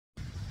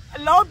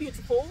Hello,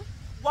 beautiful.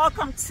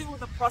 Welcome to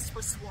the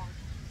Prosperous One.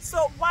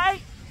 So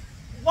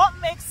what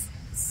makes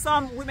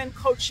some women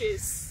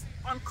coaches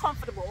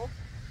uncomfortable,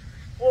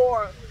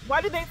 or why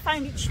do they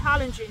find it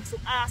challenging to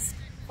ask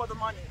for the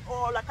money,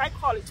 or like I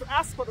call it, to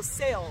ask for the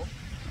sale,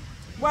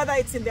 whether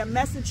it's in their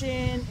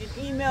messaging,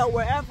 in email,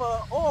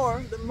 wherever,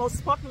 or the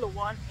most popular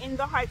one, in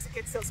the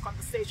high-ticket sales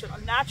conversation, a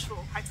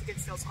natural high-ticket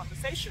sales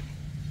conversation?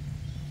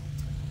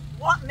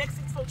 What makes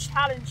it so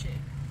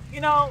challenging?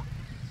 You know,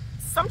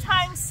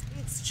 sometimes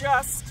it's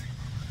just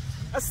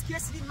a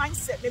scarcity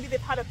mindset. Maybe they've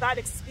had a bad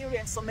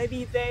experience, or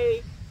maybe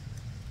they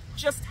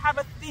just have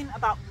a thing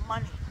about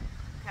money,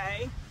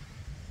 okay?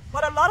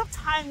 But a lot of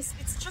times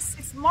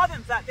it's more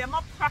than that. There are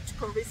more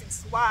practical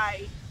reasons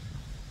why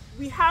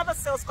we have a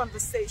sales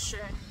conversation.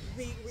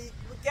 We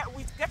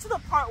get to the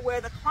part where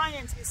the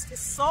client is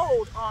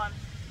sold on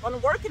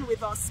working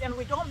with us, and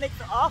we don't make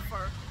the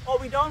offer, or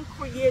we don't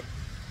create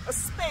a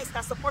space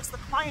that supports the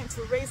client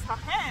to raise her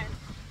hand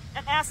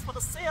and ask for the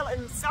sale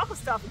and sell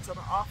herself into the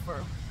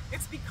offer.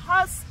 It's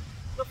because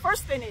the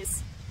first thing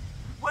is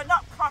we're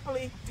not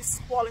properly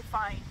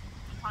disqualifying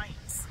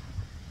clients.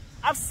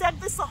 I've said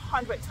this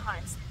 100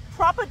 times.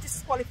 Proper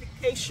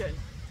disqualification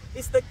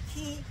is the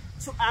key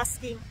to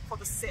asking for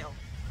the sale.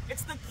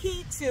 It's the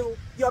key to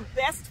your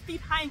best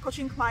feet high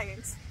coaching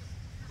clients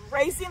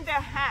raising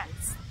their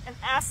hands and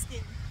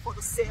asking for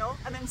the sale,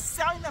 and then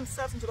selling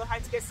themselves into the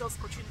high-ticket sales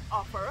coaching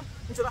offer,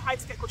 into the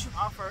high-ticket coaching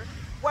offer,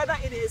 whether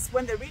it is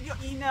when they read your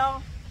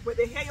email, when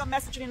they hear your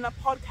messaging in a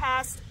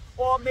podcast,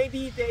 or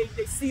maybe they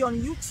see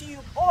on YouTube,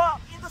 or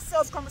in the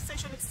sales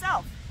conversation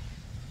itself.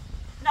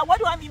 Now, what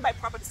do I mean by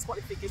proper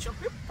disqualification?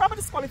 Proper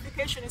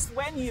disqualification is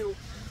when you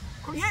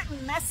create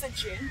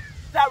messaging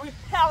that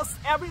repels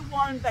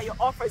everyone that your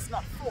offer is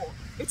not for.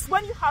 It's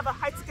when you have a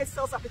high-ticket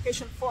sales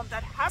application form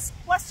that has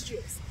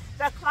questions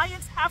that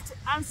clients have to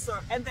answer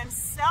and then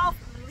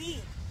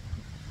self-lead.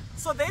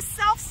 So they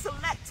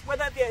self-select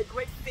whether they're a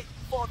great fit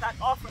for that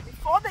offer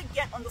before they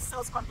get on the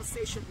sales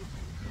conversation with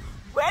you.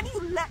 When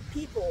you let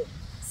people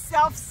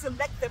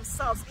self-select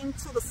themselves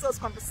into the sales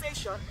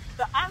conversation,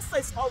 the answer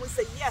is always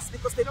a yes,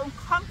 because they don't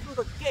come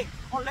through the gate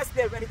unless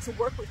they're ready to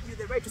work with you.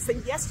 They're ready to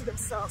say yes to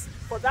themselves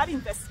for that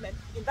investment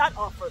in that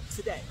offer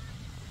today.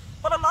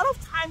 But a lot of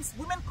times,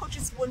 women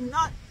coaches will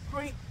not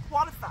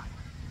pre-qualify.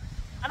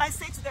 And I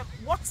say to them,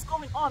 what's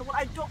going on? Well,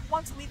 I don't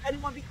want to leave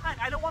anyone behind.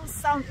 I don't want to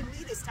sound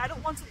elitist. I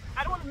don't want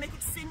to make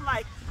it seem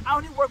like I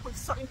only work with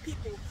certain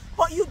people.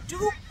 But you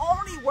do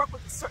only work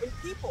with certain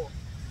people.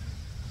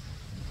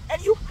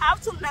 And you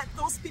have to let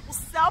those people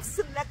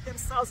self-select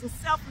themselves and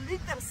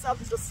self-lead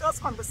themselves into the sales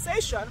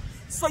conversation,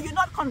 so you're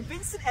not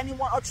convincing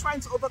anyone or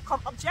trying to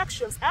overcome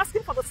objections.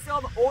 Asking for the sale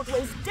the old way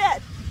is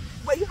dead,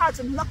 where you had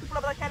to knock people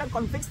over the head and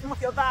convince them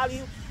of your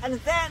value, and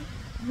then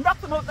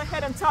knock them over the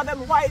head and tell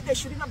them why they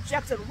shouldn't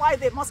object and why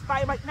they must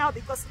buy right now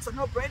because it's a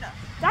no-brainer.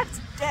 That's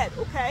dead,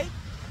 okay?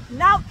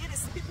 Now it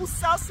is people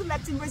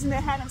self-selecting, raising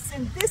their hand and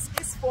saying, this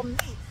is for me.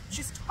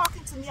 She's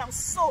talking to me.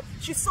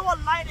 She's so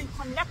aligned and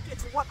connected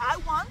to what I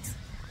want.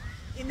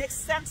 It makes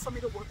sense for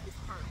me to work with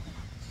her.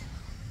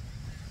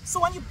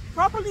 So when you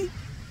properly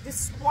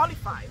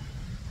disqualify,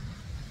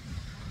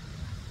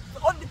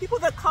 the people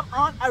that come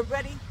on are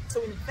ready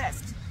to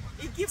invest.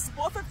 It gives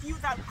both of you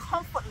that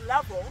comfort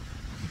level,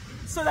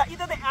 so that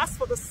either they ask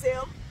for the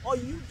sale or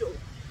you do.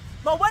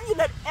 But when you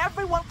let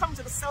everyone come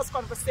to the sales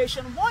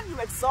conversation, one,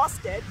 you're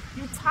exhausted,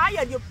 you're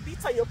tired, you're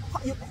bitter, you're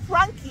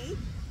cranky,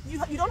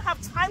 you don't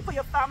have time for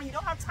your family, you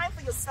don't have time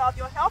for yourself,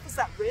 your health is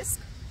at risk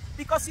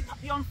because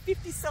you're on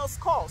 50 sales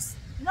calls.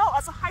 No,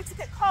 as a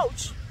high-ticket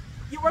coach,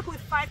 you work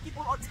with 5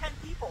 people or 10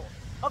 people.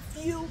 A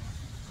few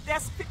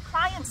desperate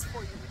clients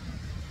for you.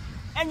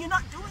 And you're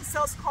not doing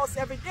sales calls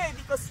every day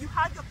because you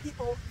have your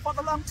people for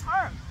the long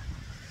term.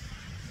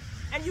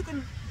 And you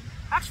can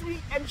actually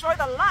enjoy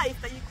the life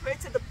that you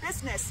created the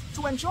business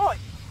to enjoy.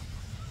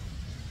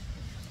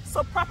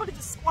 So properly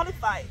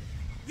disqualify.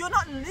 You're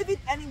not leaving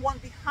anyone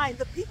behind.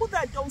 The people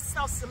that don't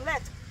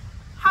self-select,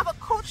 have a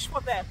coach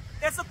for them.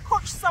 There's a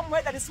coach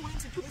somewhere that is willing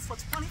to do this for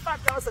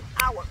 $25 an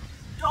hour.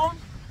 Don't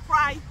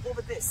cry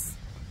over this.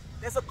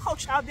 There's a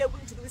coach out there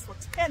willing to do this for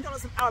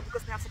 $10 an hour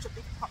because they have such a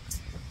big heart.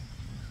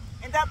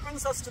 And that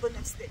brings us to the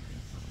next thing.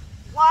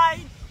 Why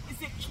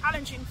is it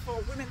challenging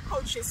for women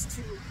coaches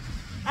to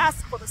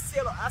ask for the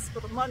sale or ask for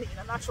the money in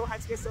a natural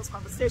high-ticket sales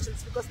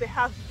conversations? Because they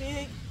have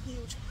big,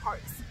 huge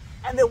hearts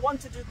and they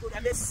want to do good,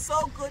 and they're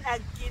so good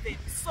at giving.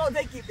 So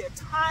they give their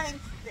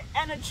time, their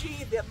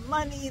energy, their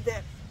money,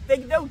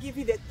 they'll give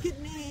you their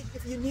kidney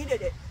if you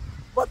needed it,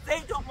 but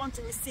they don't want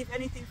to receive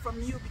anything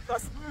from you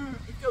because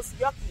it feels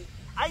yucky.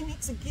 I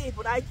need to give,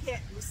 but I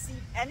can't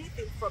receive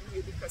anything from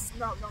you because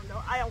no,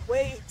 I am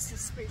way too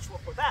spiritual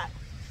for that.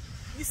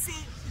 You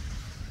see,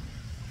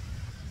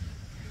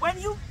 when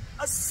you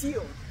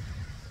assume,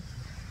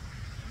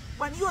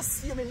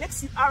 it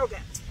makes you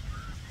arrogant.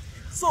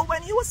 So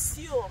when you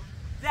assume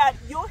that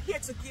you're here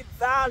to give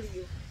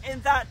value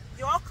and that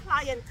your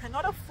client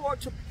cannot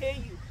afford to pay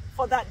you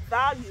for that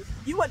value,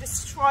 you are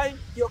destroying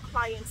your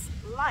client's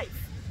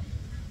life.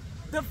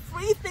 The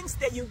free things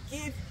that you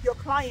give your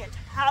client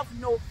have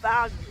no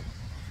value.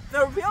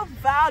 The real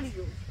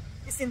value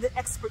is in the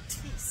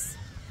expertise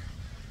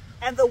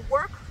and the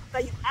work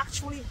that you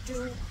actually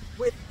do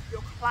with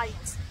your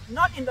clients,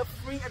 not in the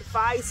free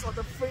advice or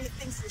the free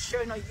things you're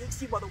sharing on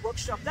YouTube or the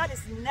workshop. That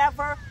is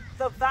never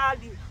the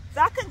value.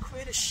 That can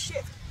create a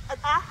shift, an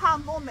aha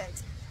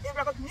moment, a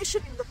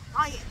recognition in the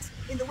client,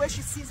 in the way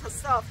she sees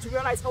herself, to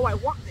realize, oh, I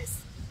want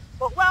this.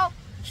 But well,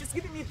 she's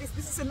giving me this,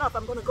 this is enough,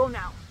 I'm gonna go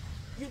now.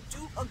 You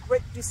do a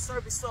great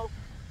disservice. So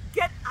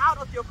get out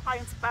of your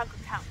client's bank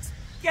account,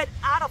 get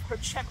out of her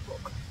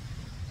checkbook,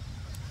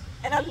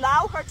 and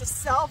allow her to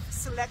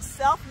self-select,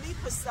 self-lead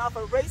herself,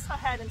 and raise her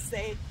hand and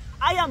say,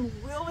 I am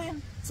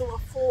willing to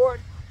afford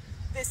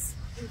this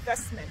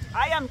investment.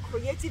 I am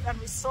creative and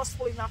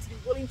resourceful enough to be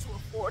willing to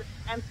afford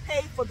and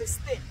pay for this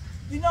thing.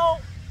 You know,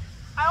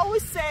 I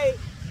always say,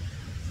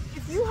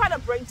 if you had a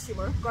brain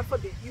tumor, God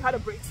forbid, you had a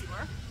brain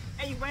tumor,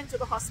 and you went to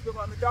the hospital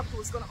and the doctor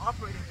was going to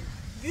operate on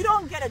you, you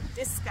don't get a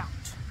discount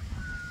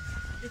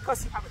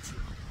because you have a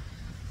tumor,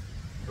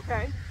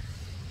 okay?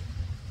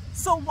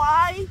 So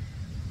why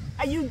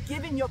are you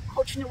giving your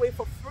coaching away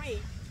for free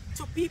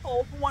to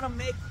people who want to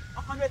make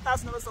 $100,000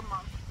 a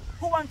month,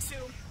 who want to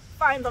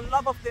find the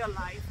love of their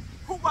life,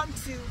 who want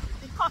to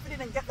be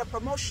confident and get the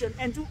promotion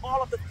and do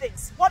all of the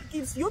things? What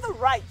gives you the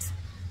right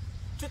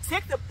to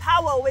take the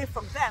power away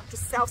from them to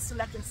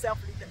self-select and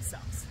self-lead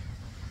themselves?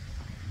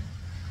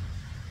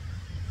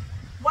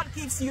 What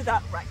gives you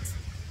that right?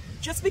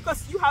 Just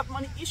because you have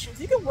money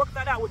issues, you can work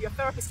that out with your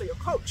therapist or your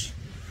coach.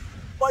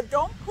 But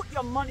don't put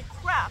your money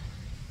crap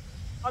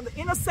on the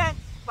innocent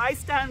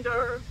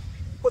bystander,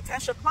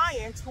 potential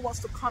client who wants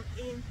to come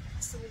in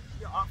to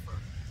your offer.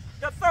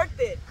 The third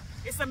thing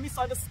is a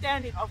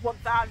misunderstanding of what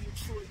value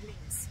truly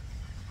means.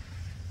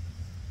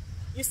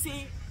 You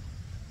see,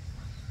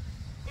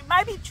 it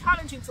might be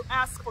challenging to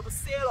ask for the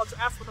sale or to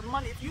ask for the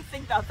money if you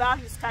think that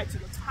value is tied to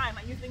your time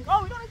and you think,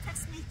 oh, it only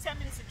takes me 10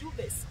 minutes to do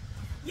this.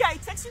 Yeah,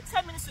 it takes you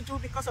 10 minutes to do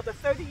because of the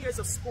 30 years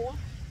of school,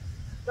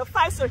 the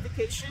 5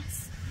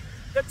 certifications,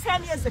 the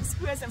 10 years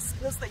experience and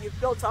skills that you've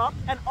built up,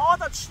 and all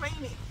the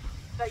training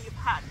that you've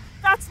had.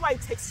 That's why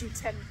it takes you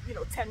 10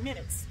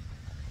 minutes.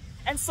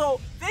 And so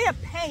they are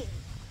paying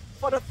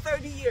for the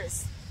 30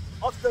 years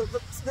of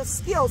the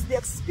skills, the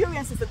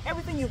experiences, and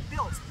everything you've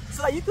built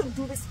so that you can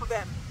do this for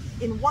them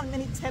in 1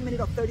 minute, 10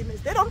 minutes, or 30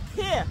 minutes. They don't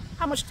care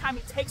how much time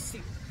it takes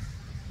you.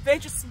 They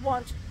just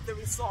want the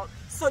result.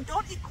 So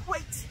don't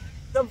equate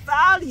the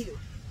value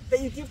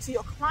that you give to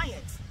your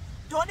client.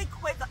 Don't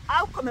equate the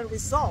outcome and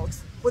result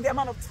with the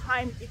amount of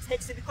time it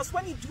takes you, because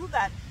when you do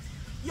that,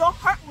 your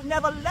heart will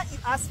never let you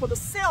ask for the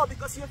sale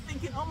because you're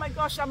thinking, oh my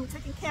gosh, I'm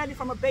taking candy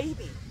from a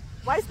baby.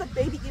 Why is the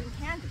baby eating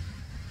candy?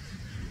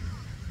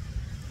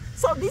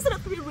 So these are the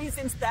 3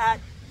 reasons that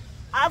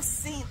I've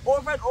seen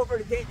over and over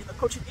again in the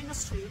coaching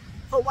industry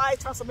for why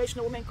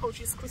transformational women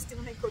coaches, Christian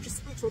women coaches,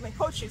 spiritual women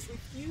coaches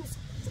refuse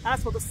to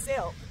ask for the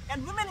sale.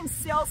 And women in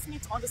sales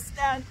need to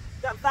understand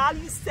that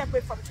value is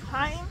separate from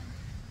time.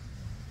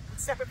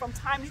 It's separate from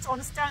time. You need to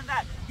understand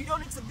that you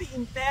don't need to be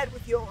in bed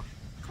with your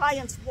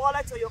client's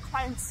wallet or your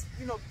client's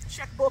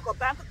checkbook or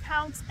bank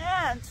account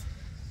and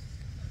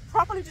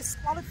properly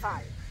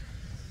disqualified.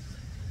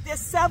 There's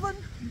 7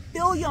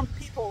 billion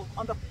people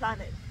on the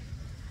planet.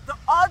 The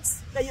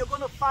odds that you're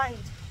going to find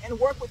and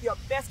work with your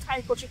best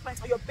time coaching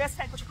clients, or your best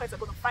time coaching clients are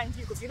going to find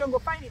you, because you don't go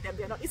finding them,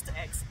 they're not Easter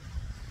eggs.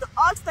 The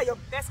odds that your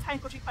best time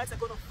coaching clients are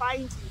going to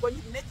find you when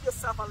you make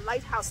yourself a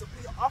lighthouse to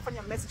put your offer and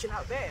your messaging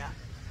out there,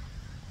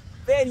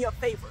 they're in your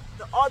favor.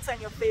 The odds are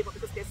in your favor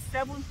because there's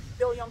 7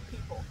 billion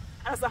people.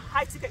 And as a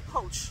high-ticket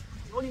coach,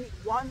 you only need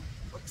 1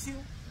 or 2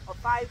 or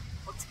 5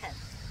 or 10.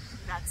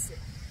 That's it.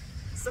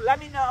 So let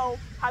me know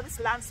how this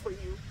lands for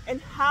you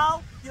and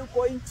how you're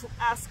going to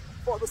ask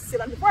for the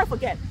sale. And before I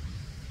forget,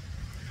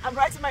 I'm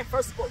writing my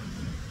first book,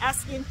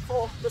 Asking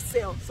for the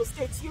Sale. So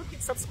stay tuned,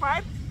 hit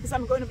subscribe, because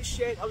I'm going to be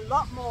sharing a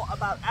lot more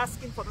about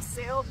asking for the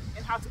sale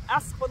and how to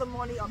ask for the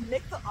money or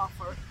make the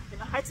offer in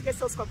a high-ticket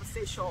sales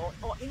conversation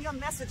or in your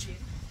messaging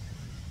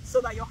so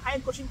that your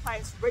high-end coaching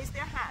clients raise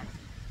their hand,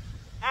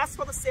 ask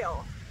for the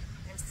sale,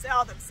 and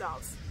sell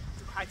themselves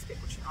to the high-ticket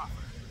coaching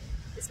offer.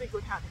 It's been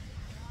good having you.